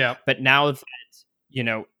Bitcoin. Yeah. But now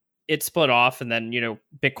that, it split off and then,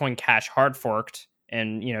 Bitcoin Cash hard forked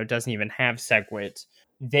and, doesn't even have SegWit,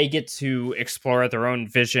 they get to explore their own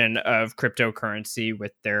vision of cryptocurrency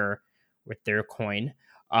with their coin.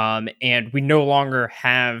 And we no longer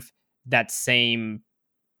have that same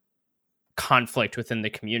conflict within the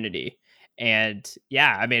community. And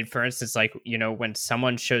yeah, I mean, for instance, like, when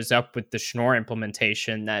someone shows up with the Schnorr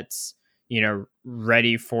implementation that's,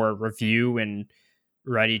 ready for review and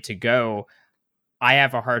ready to go, I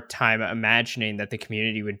have a hard time imagining that the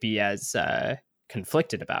community would be as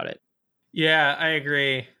conflicted about it. Yeah, I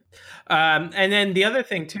agree. And then the other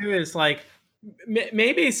thing too is like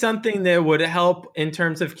maybe something that would help in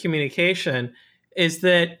terms of communication is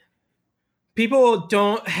that people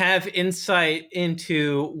don't have insight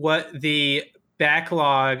into what the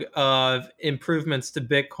backlog of improvements to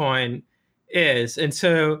Bitcoin is. And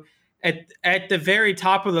so at the very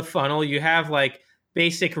top of the funnel, you have like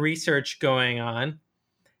basic research going on.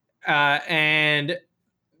 And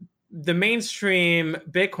the mainstream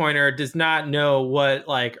Bitcoiner does not know what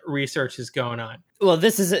like research is going on. Well,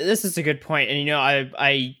 this is a good point. And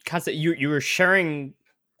I constantly you were sharing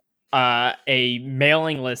a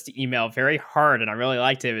mailing list email very hard, and I really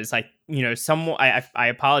liked it. It was like, someone, I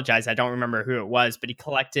apologize, I don't remember who it was, but he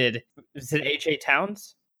collected, was it AJ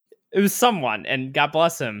Towns? It was someone, and God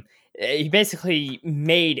bless him. He basically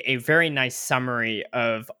made a very nice summary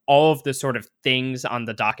of all of the sort of things on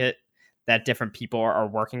the docket that different people are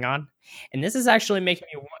working on. And this is actually making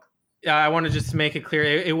me want. Yeah, I want to just make it clear.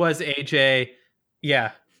 It was AJ.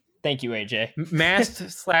 Yeah. Thank you, AJ.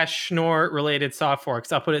 Mast/Schnorr related soft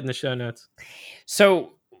forks. I'll put it in the show notes.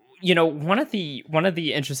 So, one of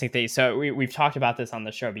the interesting things. So we've talked about this on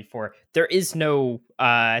the show before. There is no,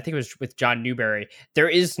 I think it was with John Newberry. There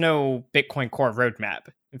is no Bitcoin Core roadmap.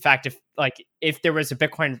 In fact, if there was a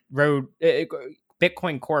Bitcoin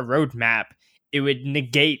Core roadmap, it would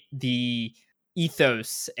negate the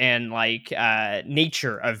ethos and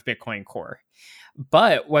nature of Bitcoin Core.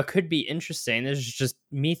 But what could be interesting, this is just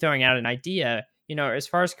me throwing out an idea, as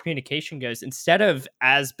far as communication goes, instead of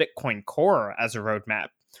as Bitcoin Core as a roadmap,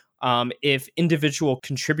 if individual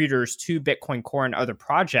contributors to Bitcoin Core and other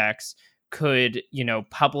projects could,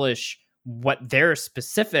 publish what their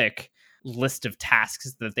specific list of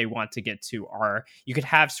tasks that they want to get to are, you could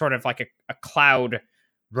have sort of like a cloud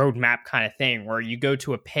roadmap kind of thing where you go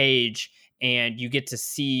to a page and you get to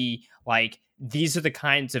see like, these are the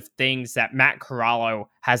kinds of things that Matt Corallo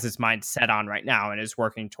has his mind set on right now and is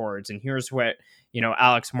working towards. And here's what,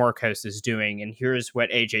 Alex Morkos is doing. And here's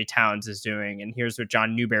what AJ Towns is doing. And here's what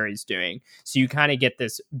John Newberry is doing. So you kind of get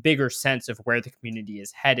this bigger sense of where the community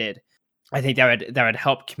is headed. I think that would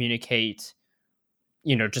help communicate,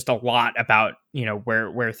 just a lot about,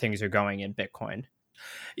 where things are going in Bitcoin.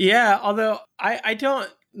 Yeah. Although I don't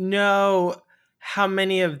know how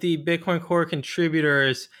many of the Bitcoin Core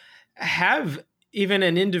contributors have even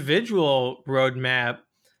an individual roadmap.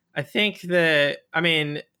 I think that,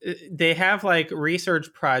 they have like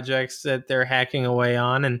research projects that they're hacking away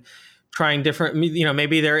on and trying different,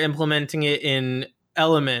 maybe they're implementing it in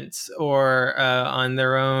Elements or on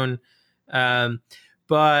their own. And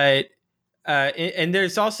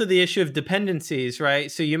there's also the issue of dependencies, right?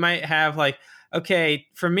 So you might have like, okay,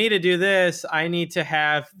 for me to do this, I need to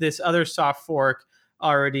have this other soft fork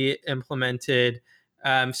already implemented.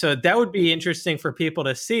 So that would be interesting for people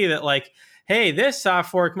to see that like, hey, this soft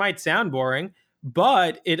fork might sound boring,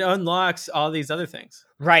 but it unlocks all these other things.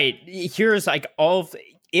 Right. Here's like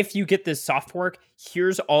if you get this soft fork,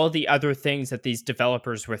 here's all the other things that these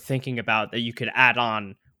developers were thinking about that you could add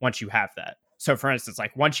on once you have that. So for instance,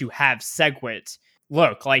 like once you have SegWit,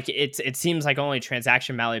 look, like it seems like only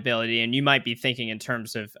transaction malleability, and you might be thinking in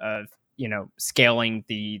terms of scaling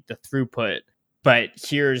the throughput. But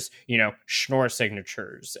here's, Schnorr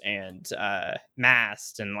signatures and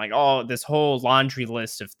Mast and like all this whole laundry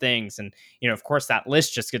list of things. And, of course, that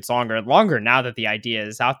list just gets longer and longer now that the idea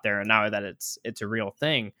is out there and now that it's a real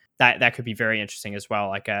thing. That could be very interesting as well,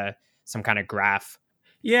 like some kind of graph.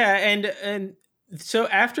 Yeah. And so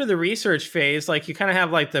after the research phase, like you kind of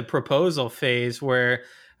have like the proposal phase where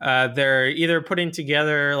they're either putting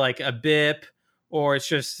together like a BIP or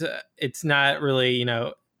it's not really,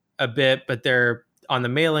 a bit, but they're on the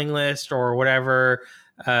mailing list or whatever,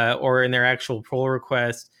 or in their actual pull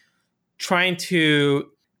request, trying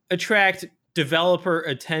to attract developer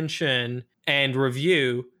attention and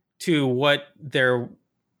review to what the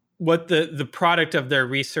product of their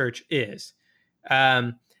research is.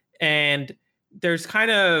 And there's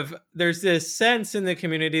this sense in the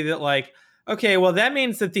community that like, okay, well, that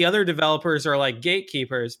means that the other developers are like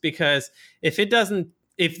gatekeepers, because if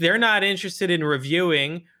they're not interested in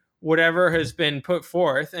reviewing whatever has been put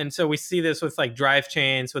forth, and so we see this with like Drive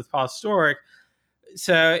Chains, with Paul Storick.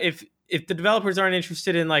 So if the developers aren't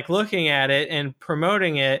interested in like looking at it and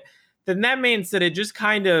promoting it, then that means that it just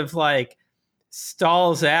kind of like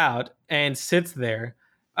stalls out and sits there.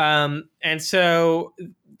 And so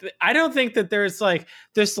I don't think that there's like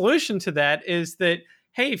the solution to that is that,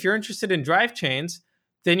 hey, if you're interested in Drive Chains,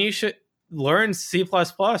 then you should learn C++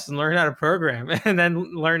 and learn how to program, and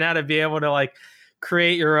then learn how to be able to like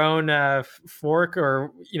create your own fork,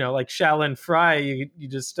 or, like Shaolin Fry, you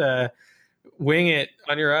just wing it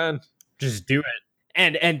on your own. Just do it.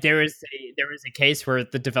 And there was a case where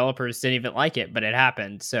the developers didn't even like it, but it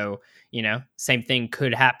happened. So, same thing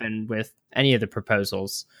could happen with any of the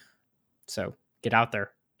proposals. So get out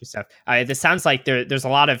there, do stuff. This sounds like there's a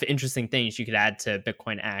lot of interesting things you could add to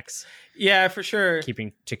Bitcoin Acts. Yeah, for sure.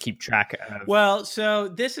 Keep track of. Well, so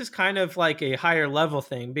this is kind of like a higher level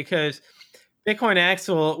thing, because Bitcoin Acts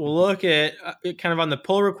will look at kind of on the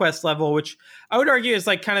pull request level, which I would argue is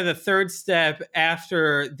like kind of the third step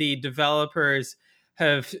after the developers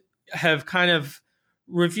have kind of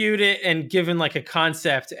reviewed it and given like a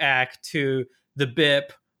concept act to the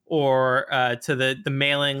BIP or to the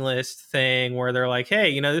mailing list thing, where they're like,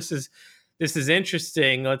 hey, this is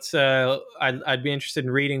interesting. Let's I'd be interested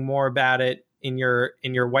in reading more about it in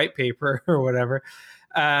your white paper or whatever.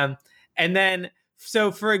 And then,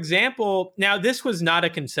 so for example, now this was not a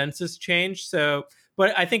consensus change,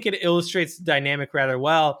 but I think it illustrates the dynamic rather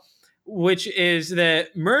well, which is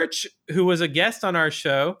that Murch, who was a guest on our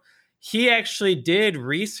show, he actually did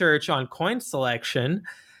research on coin selection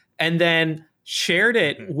and then shared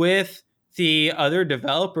it with the other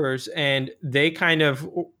developers, and they kind of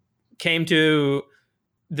came to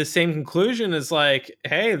the same conclusion as like,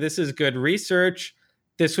 hey, this is good research.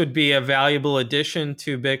 This would be a valuable addition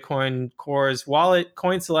to Bitcoin Core's wallet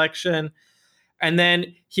coin selection. And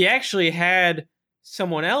then he actually had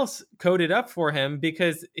someone else code it up for him,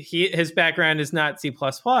 because his background is not C++.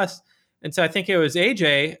 And so I think it was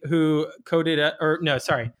AJ who coded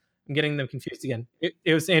I'm getting them confused again.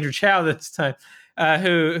 It was Andrew Chow this time,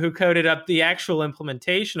 who coded up the actual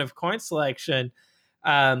implementation of coin selection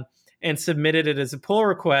and submitted it as a pull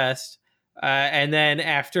request. And then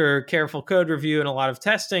after careful code review and a lot of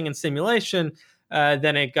testing and simulation,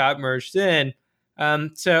 then it got merged in.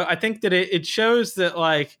 So I think that it shows that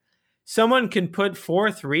like someone can put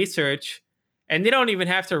forth research and they don't even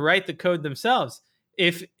have to write the code themselves.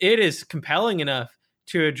 If it is compelling enough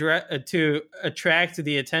to attract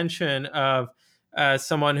the attention of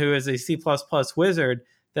someone who is a C++ wizard,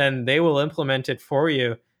 then they will implement it for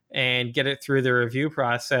you and get it through the review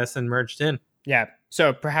process and merged in. Yeah.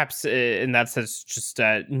 So perhaps in that sense, just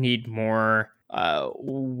need more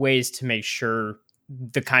ways to make sure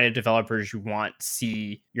the kind of developers you want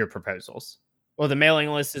see your proposals. Well, the mailing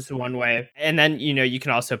list is one way. And then, you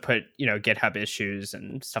can also put, GitHub issues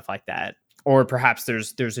and stuff like that. Or perhaps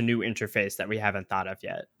there's a new interface that we haven't thought of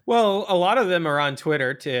yet. Well, a lot of them are on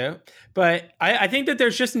Twitter too. But I think that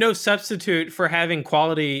there's just no substitute for having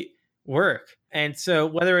quality work. And so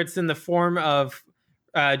whether it's in the form of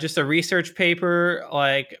just a research paper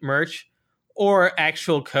like Murch, or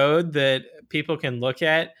actual code that people can look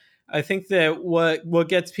at, I think that what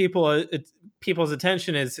gets people's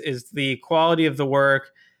attention is the quality of the work.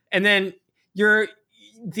 And then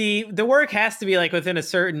the work has to be like within a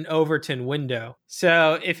certain Overton window.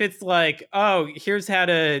 So if it's like, oh, here's how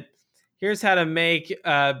to make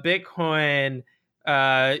Bitcoin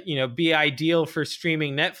be ideal for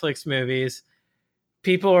streaming Netflix movies,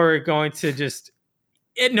 people are going to just,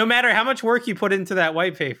 no matter how much work you put into that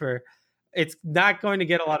white paper, it's not going to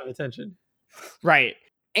get a lot of attention. Right.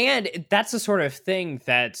 And that's the sort of thing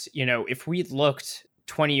that, if we looked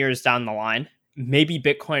 20 years down the line, maybe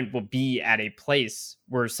Bitcoin will be at a place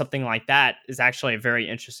where something like that is actually a very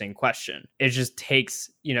interesting question. It just takes,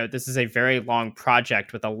 this is a very long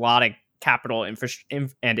project with a lot of capital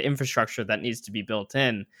and infrastructure that needs to be built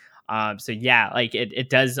in. So yeah, like it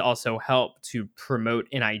does also help to promote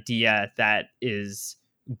an idea that is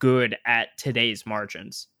good at today's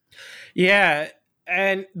margins. Yeah.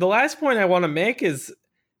 And the last point I want to make is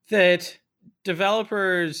that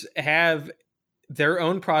developers have their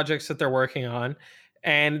own projects that they're working on,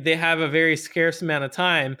 and they have a very scarce amount of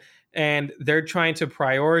time, and they're trying to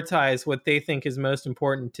prioritize what they think is most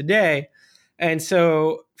important today. And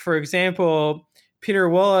so, for example, Peter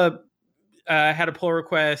Wolla had a pull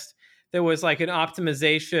request that was like an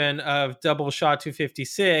optimization of double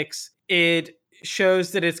SHA-256. It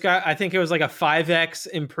shows that it's got, I think it was like a 5x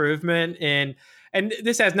improvement in, and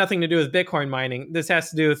this has nothing to do with Bitcoin mining. This has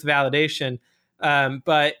to do with validation.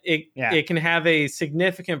 But it can have a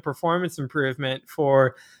significant performance improvement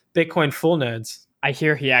for Bitcoin full nodes. I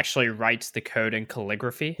hear he actually writes the code in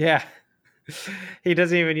calligraphy. Yeah. He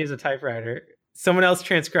doesn't even use a typewriter. Someone else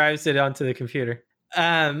transcribes it onto the computer.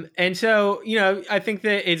 And so, I think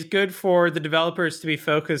that it's good for the developers to be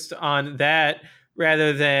focused on that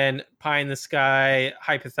rather than pie in the sky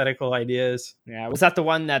hypothetical ideas. Yeah. Was that the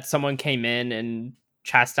one that someone came in and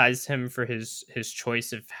chastised him for his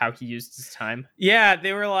choice of how he used his time? Yeah.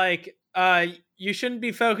 They were like, you shouldn't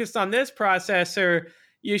be focused on this processor.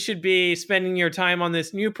 You should be spending your time on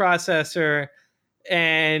this new processor.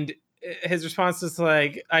 And his response is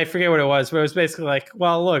like, I forget what it was, but it was basically like,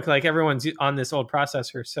 well, look, like everyone's on this old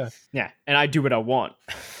processor. So yeah. And I do what I want.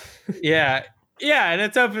 Yeah. Yeah. And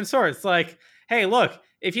it's open source. Like, hey, look,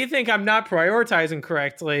 if you think I'm not prioritizing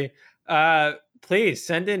correctly, please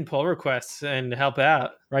send in pull requests and help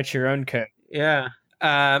out. Write your own code. Yeah.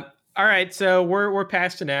 All right. So we're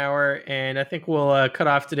past an hour, and I think we'll cut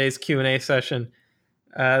off today's Q&A session.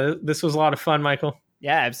 This was a lot of fun, Michael.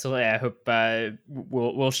 Yeah, absolutely. I hope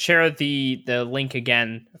we'll share the link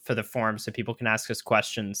again for the forum so people can ask us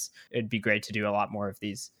questions. It'd be great to do a lot more of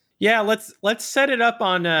these. Yeah, let's set it up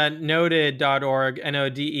on noded.org,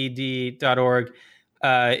 noded.org.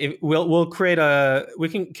 We'll create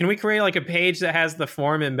can we create like a page that has the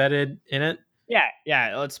form embedded in it?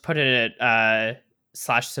 Yeah. Let's put it at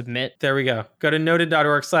 /submit. There we go. Go to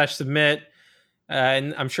noded.org/submit.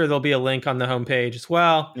 And I'm sure there'll be a link on the homepage as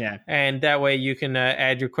well. Yeah. And that way you can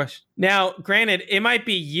add your question. Now, granted, it might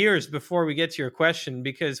be years before we get to your question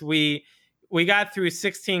because we got through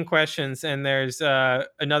 16 questions and there's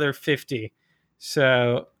another 50.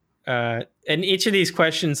 So, and each of these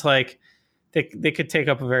questions, like, they could take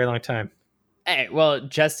up a very long time. Hey, well,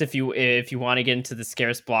 just if you want to get into the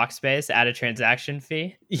scarce block space, add a transaction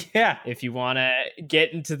fee. Yeah. If you want to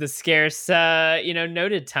get into the scarce,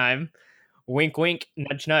 noted time, wink, wink,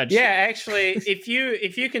 nudge, nudge. Yeah, actually, if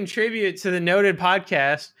you contribute to the Noted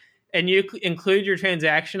podcast and you include your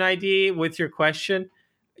transaction ID with your question,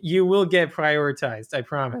 you will get prioritized. I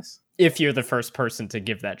promise. If you're the first person to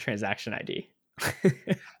give that transaction ID.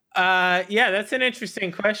 Yeah, that's an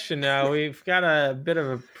interesting question. Now we've got a bit of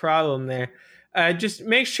a problem there. Just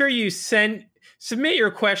make sure you submit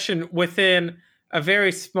your question within a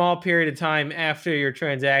very small period of time after your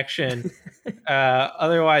transaction.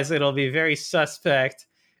 Otherwise, it'll be very suspect.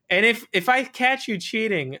 And if I catch you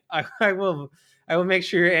cheating, I will make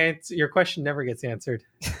sure your question never gets answered.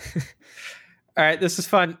 All right, this is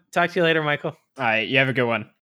fun. Talk to you later, Michael. All right, you have a good one.